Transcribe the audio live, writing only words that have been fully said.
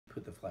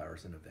put the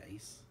flowers in a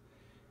vase,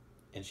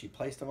 and she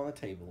placed them on the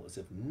table as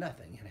if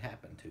nothing had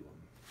happened to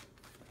them.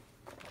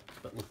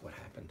 But look what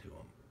happened to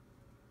them.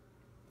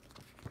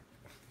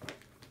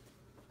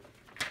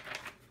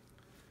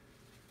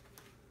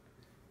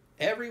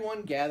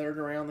 Everyone gathered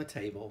around the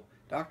table.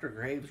 Dr.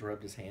 Graves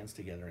rubbed his hands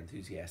together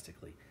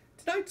enthusiastically.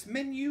 Tonight's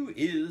menu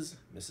is,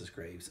 Mrs.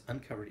 Graves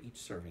uncovered each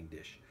serving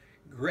dish,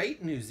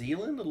 great New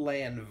Zealand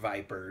land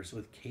vipers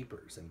with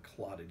capers and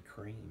clotted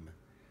cream,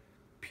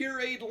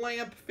 pureed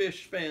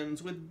lampfish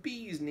fins with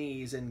bee's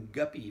knees and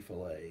guppy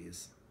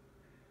fillets,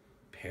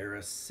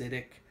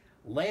 parasitic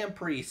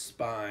lamprey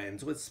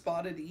spines with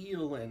spotted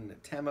eel and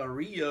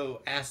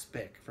tamarillo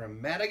aspic from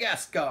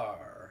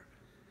Madagascar,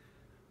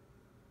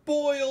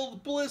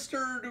 boiled,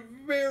 blistered,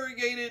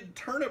 variegated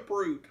turnip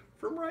root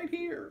from right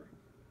here,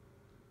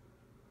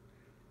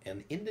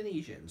 and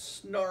Indonesian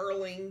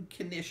snarling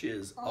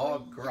knishes au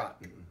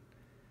gratin,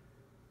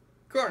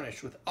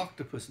 garnished with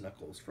octopus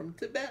knuckles from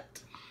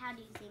Tibet. How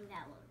do you think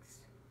that looks?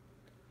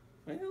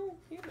 Well,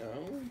 you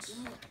know.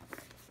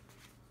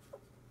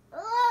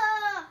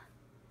 Oh!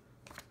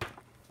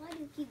 Why do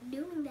you keep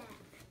doing that?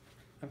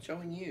 I'm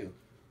showing you.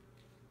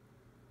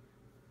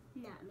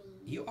 Not me.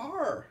 You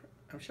are.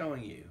 I'm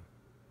showing you.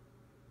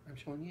 I'm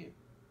showing you.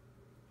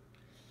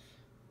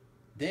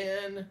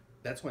 Then,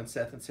 that's when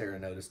Seth and Sarah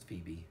noticed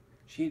Phoebe.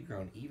 She had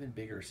grown even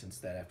bigger since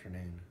that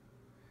afternoon.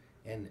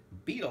 And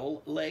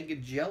beetle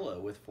leg jello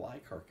with fly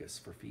carcass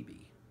for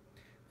Phoebe,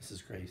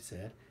 Mrs. Graves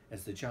said,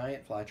 as the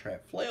giant fly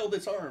trap flailed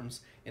its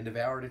arms and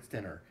devoured its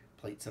dinner,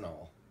 plates and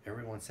all.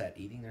 Everyone sat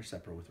eating their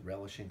supper with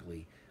relish and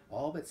glee.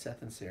 All but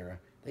Seth and Sarah.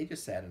 They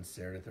just sat and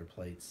stared at their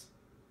plates.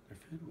 Their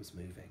food was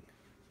moving.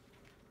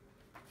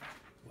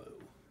 Whoa.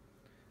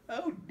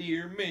 Oh,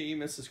 dear me,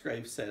 Mrs.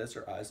 Graves said as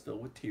her eyes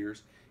filled with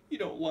tears. You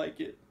don't like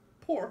it.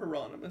 Poor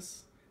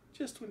Hieronymus.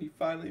 Just when you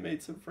finally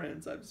made some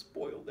friends, I've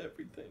spoiled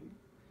everything.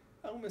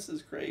 Oh,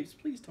 Mrs. Graves,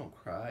 please don't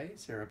cry,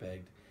 Sarah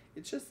begged.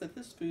 It's just that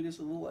this food is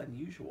a little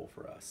unusual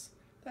for us.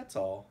 That's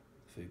all.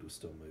 The food was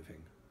still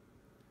moving.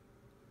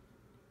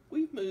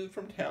 We've moved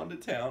from town to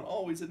town,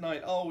 always at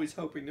night, always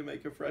hoping to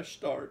make a fresh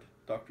start,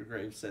 Dr.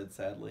 Graves said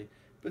sadly.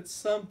 But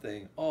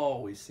something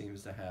always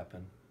seems to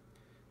happen.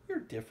 You're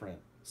different,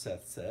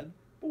 Seth said,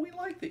 but we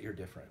like that you're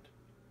different.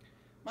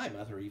 My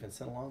mother even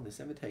sent along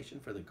this invitation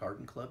for the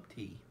garden club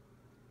tea.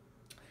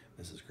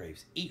 Mrs.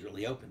 Graves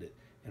eagerly opened it,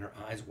 and her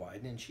eyes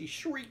widened, and she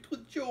shrieked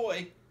with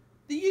joy.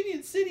 The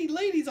Union City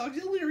Ladies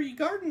Auxiliary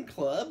Garden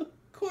Club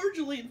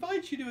cordially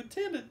invites you to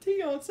attend a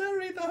tea on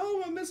Saturday at the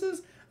home of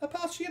Mrs.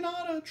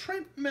 Appassionata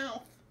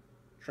Trenchmouth.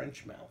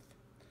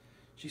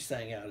 She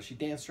sang out as she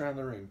danced around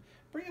the room.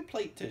 Bring a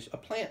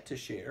plant to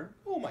share.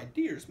 Oh, my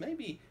dears,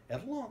 maybe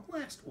at long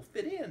last we'll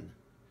fit in.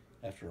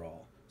 After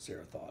all,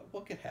 Sarah thought,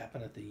 what could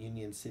happen at the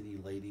Union City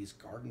Ladies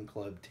Garden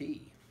Club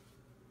tea?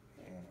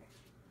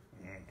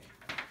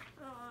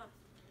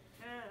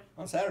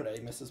 On Saturday,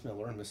 Mrs.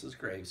 Miller and Mrs.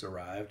 Graves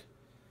arrived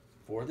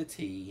for the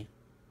tea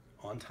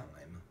on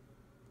time.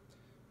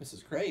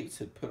 Mrs. Graves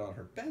had put on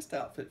her best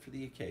outfit for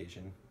the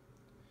occasion,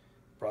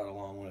 brought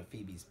along one of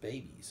Phoebe's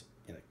babies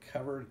in a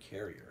covered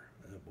carrier.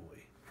 Oh boy.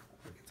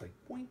 It's like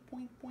boink,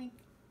 boink, boink.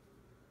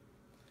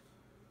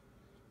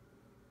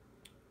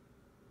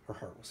 Her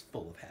heart was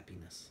full of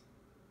happiness.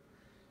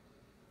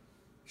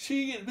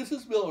 She and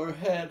Mrs. Miller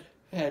had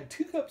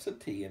 2 cups of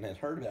tea and had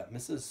heard about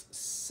Mrs.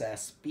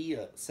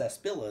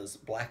 Saspilla's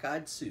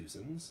black-eyed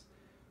Susans,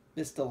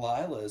 Miss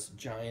Delilah's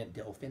giant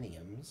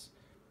delphiniums,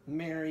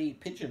 Mary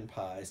Pigeon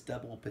Pie's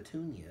double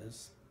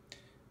petunias,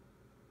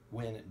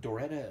 when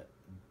Doretta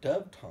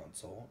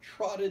Dove-Tonsil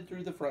trotted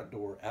through the front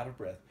door out of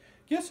breath.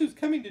 Guess who's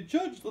coming to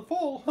judge the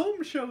fall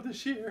home show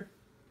this year?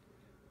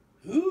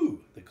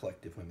 Who? The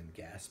collective women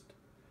gasped.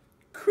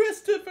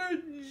 Christopher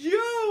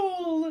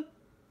Joel!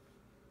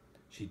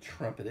 She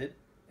trumpeted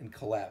and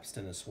collapsed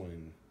in a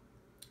swoon.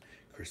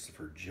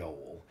 Christopher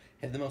Joel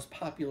had the most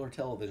popular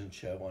television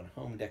show on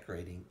home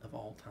decorating of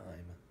all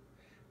time.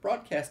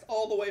 Broadcast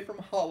all the way from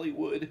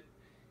Hollywood.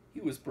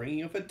 He was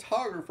bringing a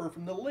photographer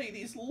from the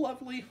ladies'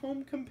 lovely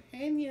home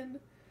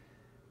companion.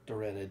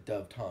 Doretta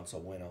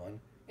Dove-Tonsil went on,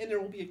 and there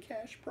will be a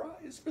cash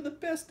prize for the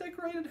best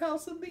decorated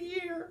house of the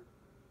year.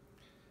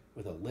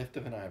 With a lift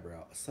of an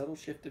eyebrow, a subtle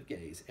shift of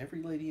gaze,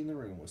 every lady in the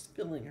room was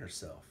filling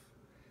herself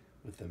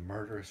with the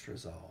murderous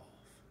resolve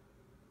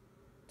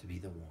to be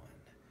the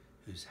one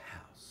whose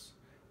house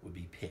would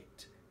be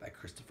picked by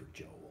Christopher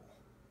Joel.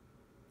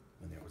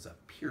 When there was a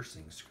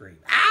piercing scream.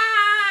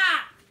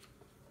 Ah!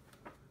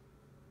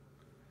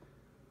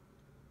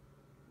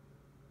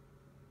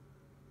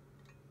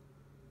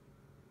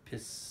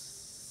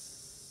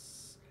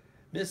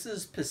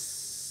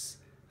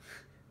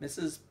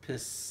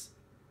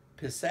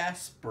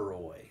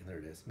 Pisasperoi, there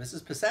it is.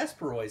 Mrs.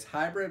 Pisasperoi's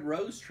hybrid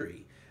rose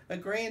tree, a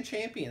grand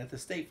champion at the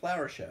State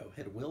Flower Show,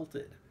 had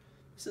wilted.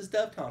 Mrs.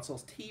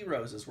 Dove-Tonsil's tea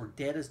roses were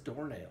dead as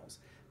doornails.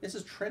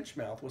 Mrs.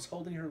 Trenchmouth was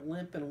holding her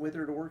limp and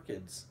withered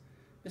orchids.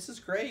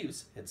 Mrs.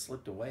 Graves had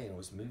slipped away and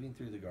was moving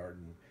through the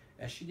garden.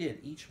 As she did,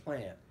 each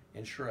plant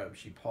and shrub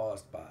she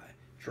paused by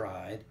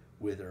dried,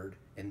 withered,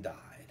 and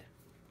died.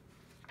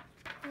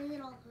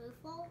 little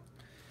hoofle?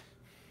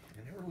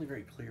 They're never really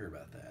very clear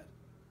about that.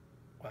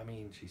 Well, I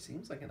mean, she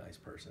seems like a nice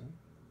person.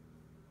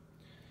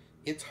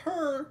 It's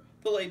her,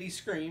 the ladies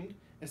screamed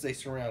as they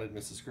surrounded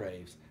Mrs.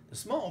 Graves. The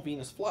small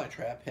Venus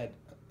flytrap had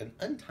an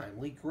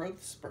untimely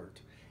growth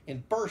spurt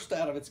and burst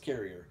out of its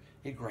carrier.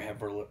 It grabbed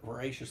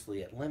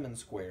voraciously at lemon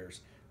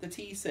squares, the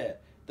tea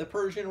set, the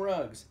Persian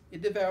rugs.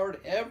 It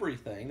devoured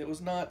everything that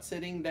was not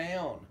sitting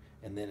down,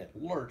 and then it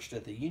lurched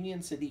at the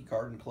Union City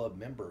Garden Club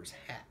members'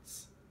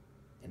 hats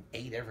and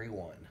ate every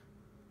one.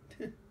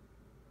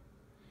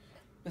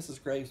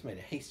 Mrs. Graves made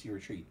a hasty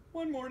retreat.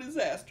 "One more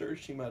disaster,"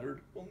 she muttered.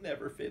 "We'll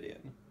never fit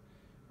in."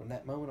 From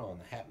that moment on,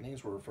 the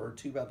happenings were referred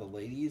to by the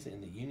ladies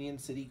in the Union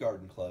City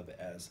Garden Club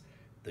as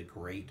the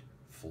Great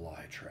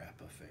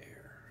Flytrap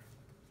Affair.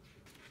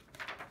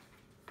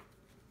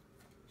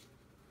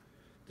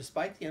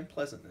 Despite the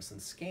unpleasantness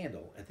and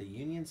scandal at the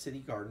Union City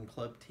Garden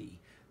Club tea,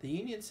 the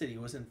Union City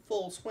was in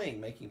full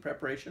swing making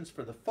preparations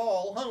for the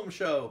fall home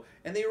show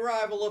and the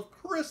arrival of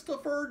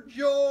Christopher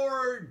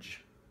Joel.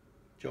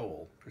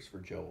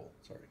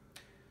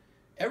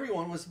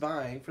 Everyone was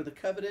vying for the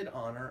coveted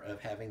honor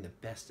of having the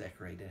best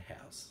decorated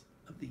house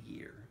of the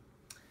year.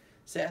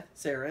 Seth,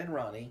 Sarah, and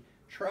Ronnie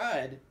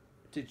tried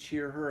to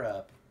cheer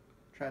up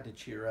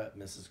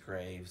Mrs.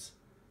 Graves.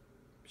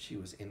 She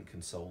was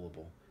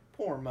inconsolable.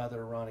 "Poor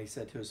mother," Ronnie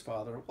said to his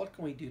father. "What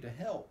can we do to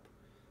help?"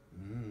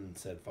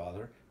 Said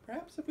father.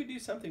 "Perhaps if we do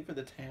something for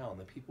the town,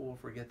 the people will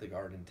forget the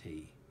garden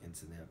tea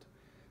incident.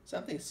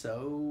 Something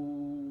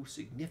so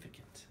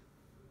significant.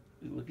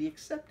 We would be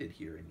accepted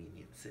here in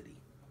Union City."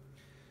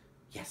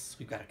 "Yes,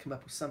 we've got to come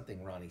up with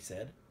something," Ronnie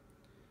said.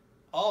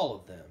 All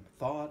of them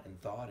thought,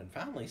 and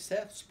finally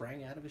Seth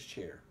sprang out of his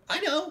chair. "I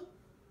know!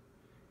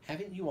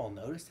 Haven't you all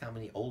noticed how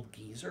many old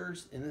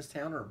geezers in this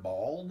town are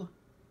bald?"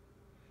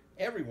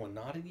 Everyone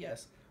nodded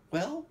yes.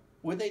 "Well,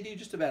 would they do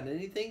just about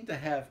anything to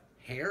have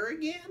hair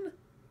again?"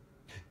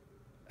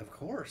 "Of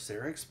course,"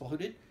 Sarah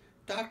exploded.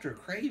 "Dr.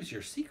 Graves,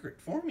 your secret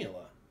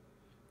formula."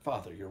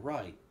 "Father, you're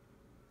right.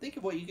 Think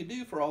of what you could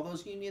do for all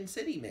those Union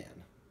City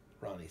men,"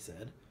 Ronnie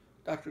said.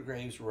 Dr.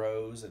 Graves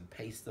rose and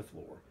paced the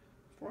floor.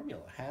 The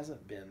formula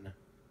hasn't been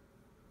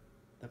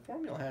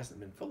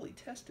fully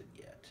tested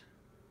yet,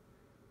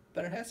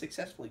 but it has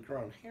successfully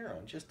grown hair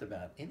on just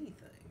about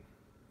anything.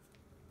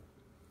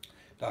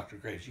 "Dr.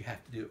 Graves, you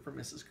have to do it for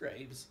Mrs.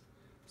 Graves,"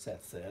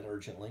 Seth said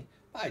urgently.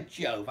 "By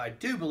Jove, I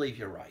do believe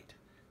you're right.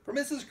 For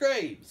Mrs.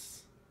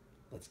 Graves!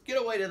 Let's get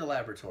away to the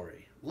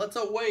laboratory. Let's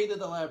away to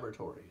the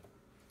laboratory."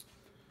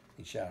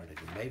 He shouted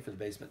and made for the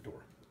basement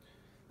door.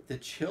 The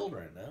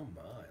children, oh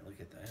my,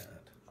 look at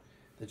that.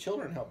 The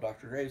children helped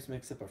Dr. Graves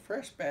mix up a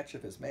fresh batch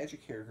of his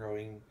magic hair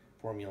growing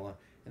formula,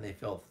 and they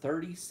filled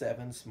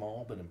 37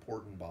 small but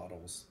important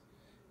bottles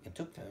and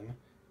took them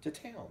to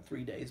town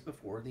 3 days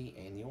before the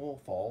annual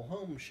fall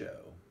home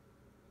show.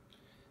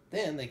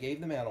 Then they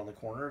gave them out on the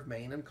corner of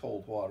Main and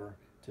Coldwater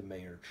to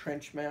Mayor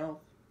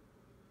Trenchmouth,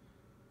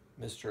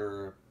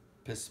 Mr.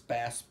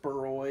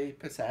 Pisasperoy,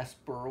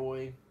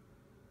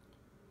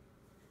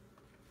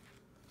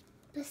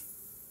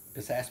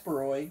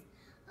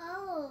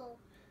 Oh.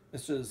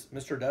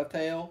 Mr.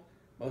 Dovetail,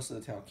 most of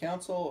the town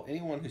council,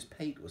 anyone whose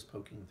pate was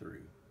poking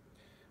through.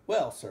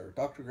 Well, sir,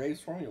 Dr.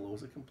 Graves' formula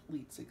was a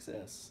complete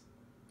success.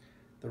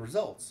 The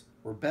results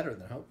were better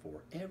than hoped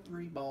for.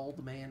 Every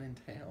bald man in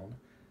town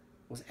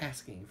was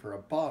asking for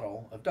a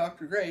bottle of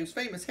Dr. Graves'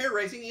 famous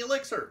hair-raising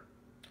elixir.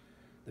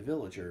 The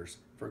villagers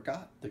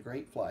forgot the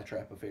Great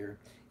Flytrap Affair.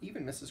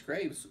 Even Mrs.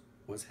 Graves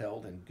was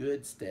held in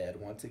good stead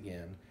once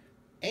again,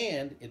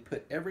 and it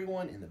put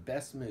everyone in the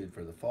best mood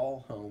for the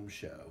fall home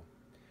show.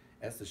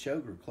 As the show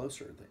grew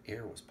closer, the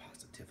air was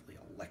positively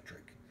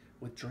electric,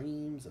 with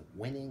dreams of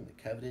winning the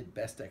coveted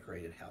Best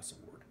Decorated House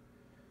Award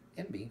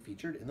and being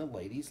featured in the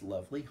ladies'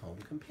 lovely home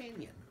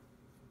companion.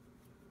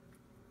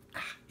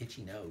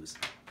 Itchy nose.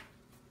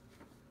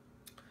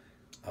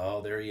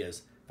 Oh, there he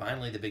is.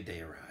 Finally, the big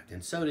day arrived,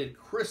 and so did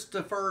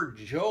Christopher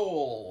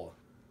Joel,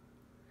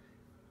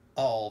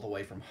 all the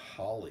way from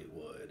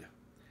Hollywood.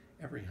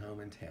 Every home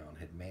in town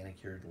had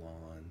manicured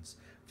lawns,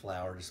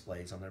 flower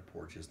displays on their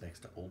porches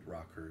next to old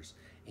rockers,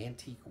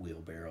 antique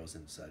wheelbarrows,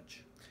 and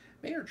such.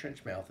 Mayor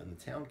Trenchmouth and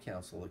the town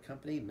council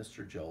accompanied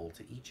Mr. Joel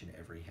to each and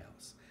every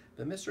house,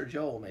 but Mr.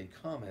 Joel made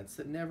comments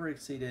that never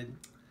exceeded,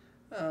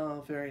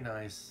 "Oh, very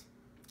nice,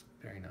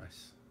 very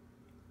nice,"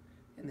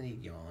 and then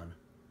he'd yawn.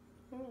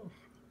 Oh.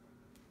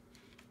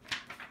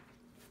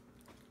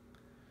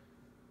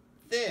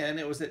 Then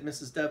it was at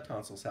Mrs.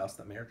 Dovetonsil's house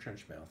that Mayor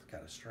Trenchmouth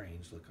got a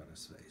strange look on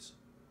his face.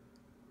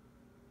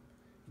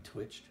 He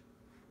twitched,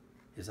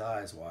 his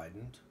eyes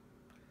widened,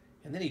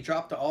 and then he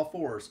dropped to all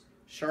fours,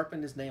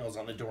 sharpened his nails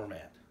on the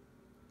doormat.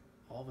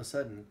 All of a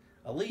sudden,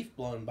 a leaf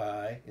blown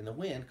by in the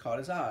wind caught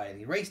his eye, and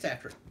he raced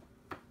after it,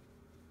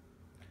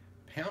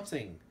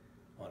 pouncing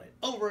on it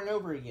over and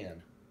over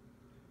again.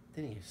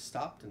 Then he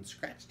stopped and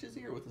scratched his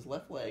ear with his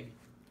left leg.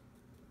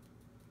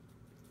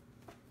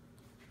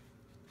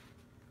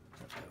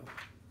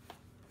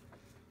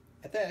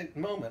 At that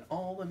moment,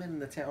 all the men in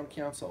the town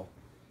council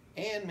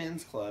and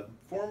men's club,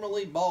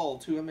 formerly bald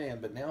to a man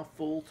but now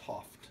full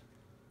toffed,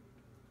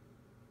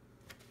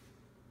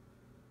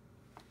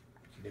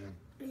 you doing?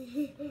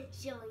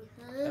 Showing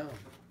her.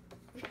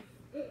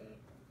 Oh.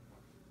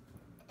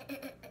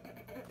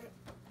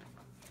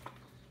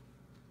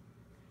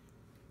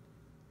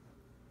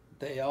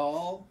 They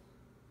all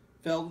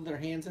fell to their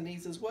hands and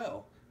knees as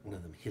well. One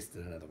of them hissed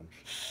at another one.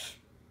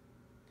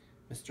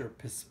 Mr.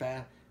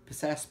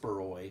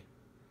 Pisasperoi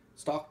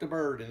stalked a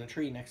bird in a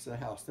tree next to the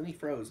house. Then he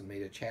froze and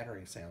made a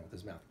chattering sound with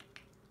his mouth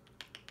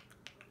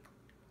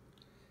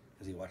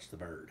as he watched the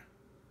bird.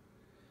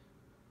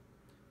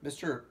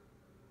 Mr.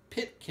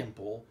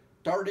 Pitkimple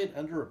darted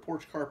under a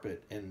porch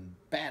carpet and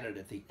batted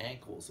at the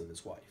ankles of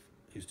his wife,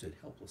 who stood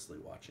helplessly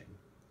watching.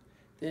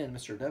 Then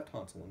Mr.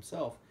 Dovetonsil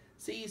himself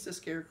seized a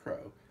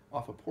scarecrow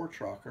off a porch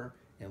rocker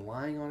and,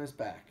 lying on his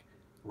back,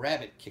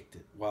 rabbit kicked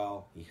it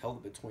while he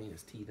held it between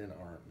his teeth and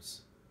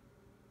arms.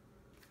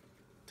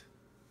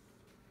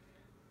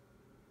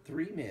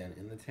 3 men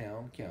in the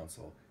town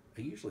council,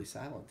 a usually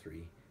silent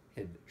 3,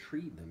 had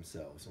treed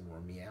themselves and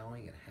were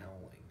meowing and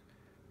howling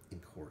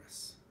in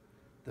chorus.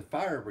 The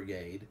fire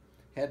brigade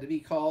had to be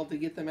called to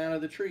get them out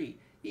of the tree.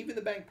 Even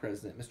the bank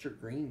president, Mr.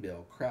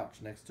 Greenbill,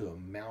 crouched next to a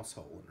mouse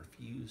hole and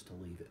refused to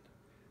leave it.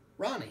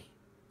 "Ronnie,"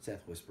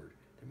 Seth whispered,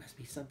 "there must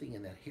be something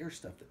in that hair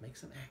stuff that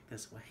makes them act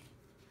this way."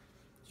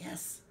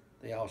 "Yes,"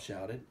 they all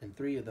shouted, and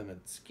 3 of them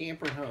had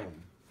scampered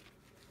home.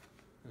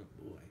 Oh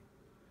boy.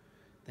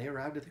 They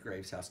arrived at the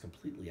Graves house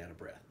completely out of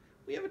breath.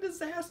 "We have a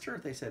disaster,"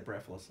 they said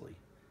breathlessly.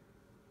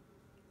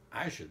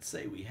 "I should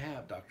say we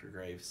have," Dr.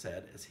 Graves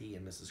said as he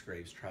and Mrs.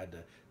 Graves tried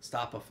to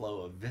stop a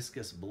flow of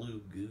viscous blue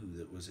goo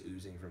that was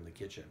oozing from the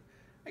kitchen.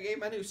 "I gave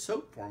my new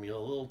soap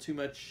formula a little too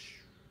much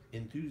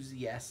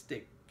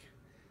enthusiastic.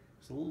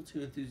 It's a little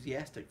too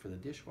enthusiastic for the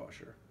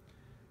dishwasher."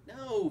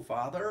 "No,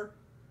 Father.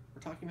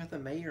 We're talking about the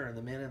mayor and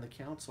the men in the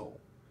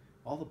council.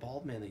 All the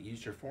bald men that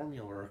used your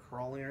formula are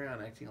crawling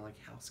around acting like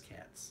house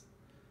cats.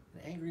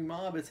 An angry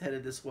mob is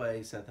headed this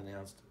way," Seth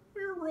announced.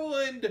 "We're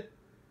ruined,"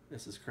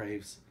 Mrs.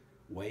 Graves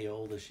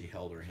wailed as she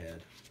held her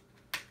head.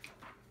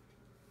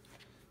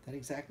 That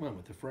exact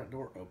moment, the front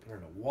door opened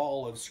and a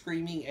wall of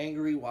screaming,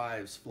 angry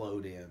wives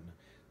flowed in.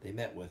 They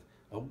met with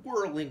a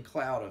whirling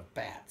cloud of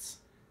bats.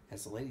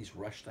 As the ladies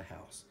rushed the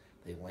house,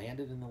 they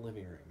landed in the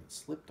living room and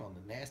slipped on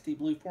the nasty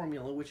blue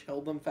formula which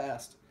held them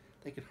fast.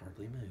 They could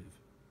hardly move.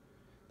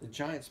 The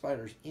giant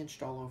spiders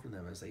inched all over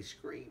them as they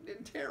screamed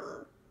in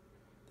terror.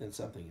 Then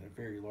something in a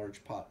very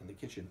large pot in the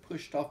kitchen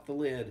pushed off the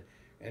lid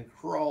and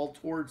crawled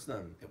towards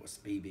them. It was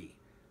Phoebe,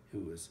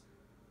 who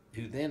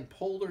then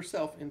pulled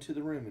herself into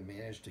the room and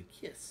managed to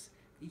kiss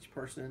each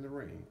person in the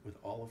room with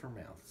all of her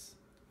mouths.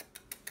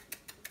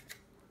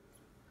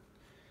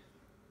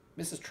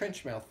 Mrs.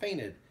 Trenchmouth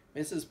fainted.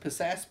 Mrs.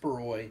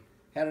 Pisasperoi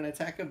had an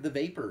attack of the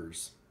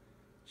vapors.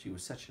 She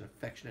was such an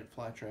affectionate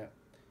flytrap.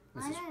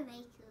 Why do I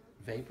make it?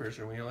 Vapors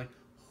are when you're like,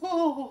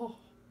 oh.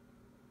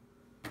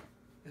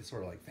 It's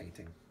sort of like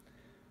fainting.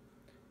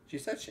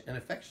 "She's such an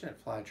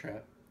affectionate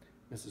flytrap,"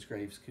 Mrs.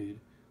 Graves cooed.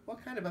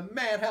 "What kind of a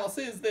madhouse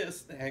is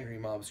this?" the angry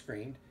mob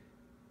screamed,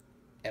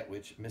 at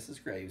which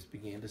Mrs. Graves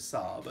began to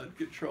sob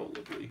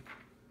uncontrollably.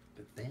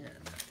 But then,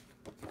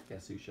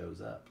 guess who shows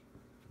up?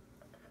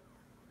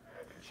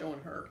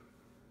 Showing her.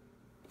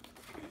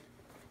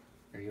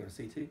 Are you going to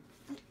see too?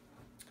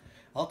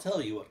 "I'll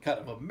tell you what kind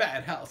of a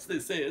madhouse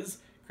this is,"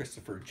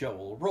 Christopher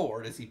Joel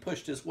roared as he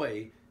pushed his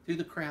way through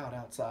the crowd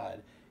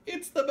outside.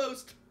 "It's the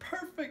most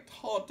perfect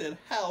haunted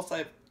house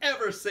I've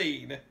ever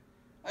seen.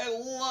 I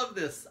love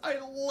this. I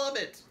love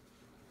it."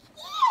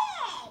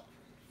 Yeah!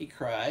 He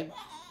cried,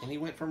 and he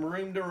went from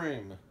room to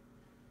room.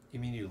 "You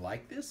mean you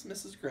like this?"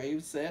 Mrs.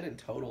 Graves said in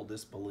total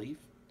disbelief.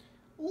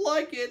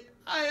 "Like it?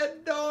 I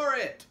adore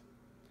it,"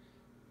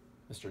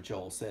 Mr.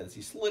 Joel said as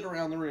he slid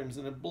around the rooms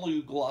in a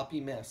blue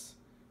gloppy mess.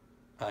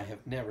 "I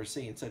have never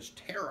seen such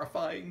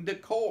terrifying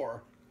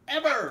decor.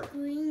 Ever!"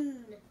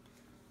 Green.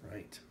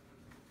 Right.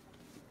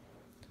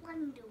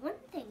 I'm doing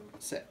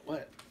things.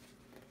 What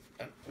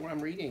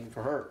I'm reading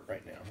for her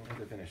right now. I have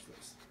to finish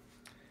this.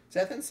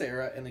 Seth and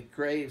Sarah and the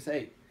Graves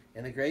and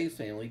the Graves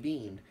family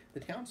beamed. The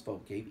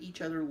townsfolk gave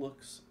each other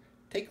looks.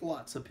 "Take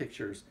lots of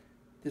pictures.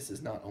 This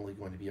is not only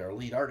going to be our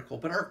lead article,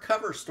 but our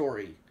cover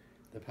story,"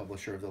 the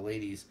publisher of the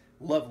Ladies'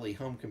 Lovely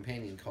Home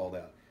Companion called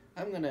out.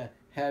 "I'm going to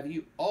have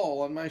you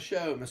all on my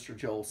show," Mr.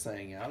 Joel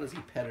sang out as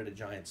he petted a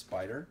giant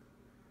spider.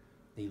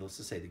 Needless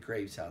to say, the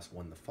Graves house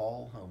won the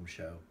fall home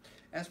show.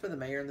 As for the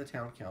mayor and the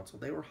town council,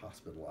 they were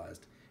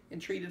hospitalized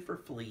and treated for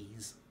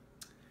fleas.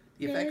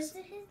 The effects...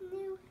 There's his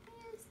new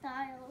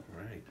hairstyle.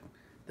 Right.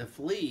 The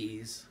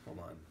fleas... Hold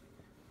on.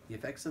 The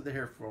effects of the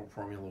hair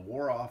formula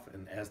wore off,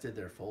 and as did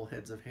their full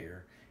heads of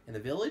hair. In the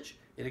village,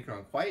 it had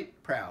grown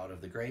quite proud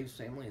of the Graves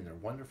family and their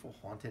wonderful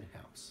haunted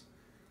house.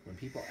 When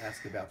people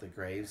asked about the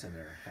Graves and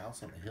their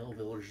house on the hill,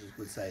 villagers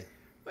would say,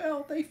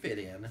 "Well, they fit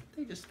in.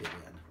 They just fit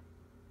in."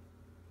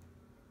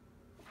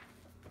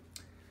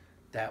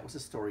 That was a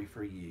story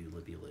for you,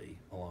 Libby Lee,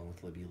 along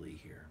with Libby Lee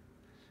here.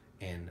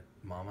 And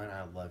Mama and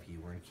I love you.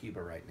 We're in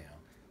Cuba right now.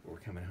 We're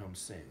coming home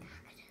soon.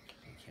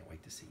 I can't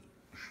wait to see you.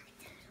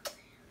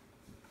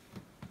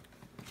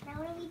 Now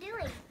what are we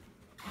doing?